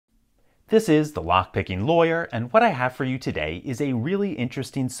This is the Lockpicking Lawyer, and what I have for you today is a really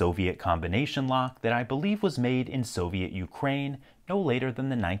interesting Soviet combination lock that I believe was made in Soviet Ukraine no later than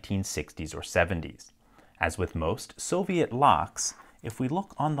the 1960s or 70s. As with most Soviet locks, if we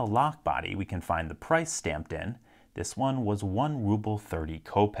look on the lock body, we can find the price stamped in. This one was 1 ruble 30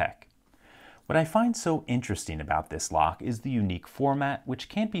 kopek. What I find so interesting about this lock is the unique format, which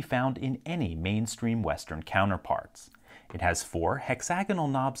can't be found in any mainstream Western counterparts. It has 4 hexagonal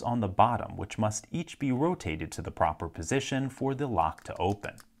knobs on the bottom, which must each be rotated to the proper position for the lock to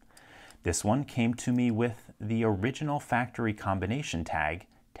open. This one came to me with the original factory combination tag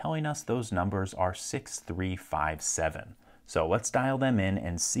telling us those numbers are 6357. So let's dial them in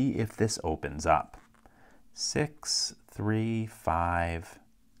and see if this opens up.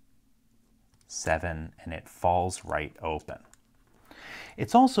 6357, and it falls right open.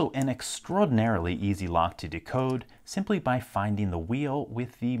 It's also an extraordinarily easy lock to decode simply by finding the wheel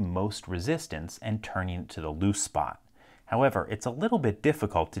with the most resistance and turning it to the loose spot. However, it's a little bit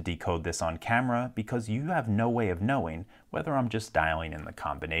difficult to decode this on camera because you have no way of knowing whether I'm just dialing in the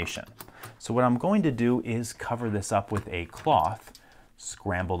combination. So what I'm going to do is cover this up with a cloth,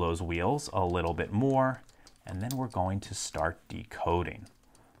 scramble those wheels a little bit more, and then we're going to start decoding.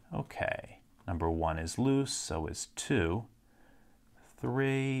 Okay, number 1 is loose, so is 2.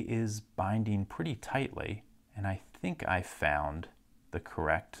 3 is binding pretty tightly, and I think I found the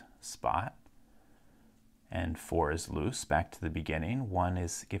correct spot. And 4 is loose, back to the beginning. 1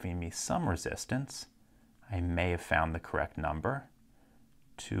 is giving me some resistance. I may have found the correct number.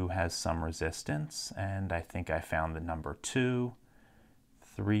 2 has some resistance, and I think I found the number 2.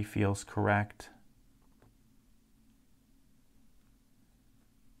 3 feels correct.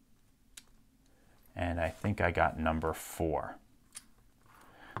 And I think I got number 4.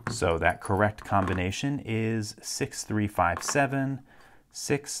 So that correct combination is 6357,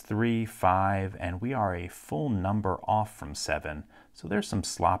 635, and we are a full number off from 7, so there's some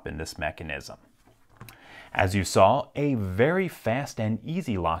slop in this mechanism. As you saw, a very fast and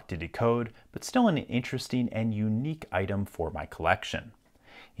easy lock to decode, but still an interesting and unique item for my collection.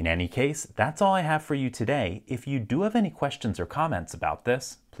 In any case, that's all I have for you today. If you do have any questions or comments about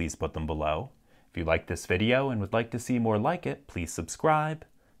this, please put them below. If you liked this video and would like to see more like it, please subscribe.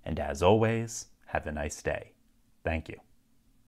 And as always, have a nice day. Thank you.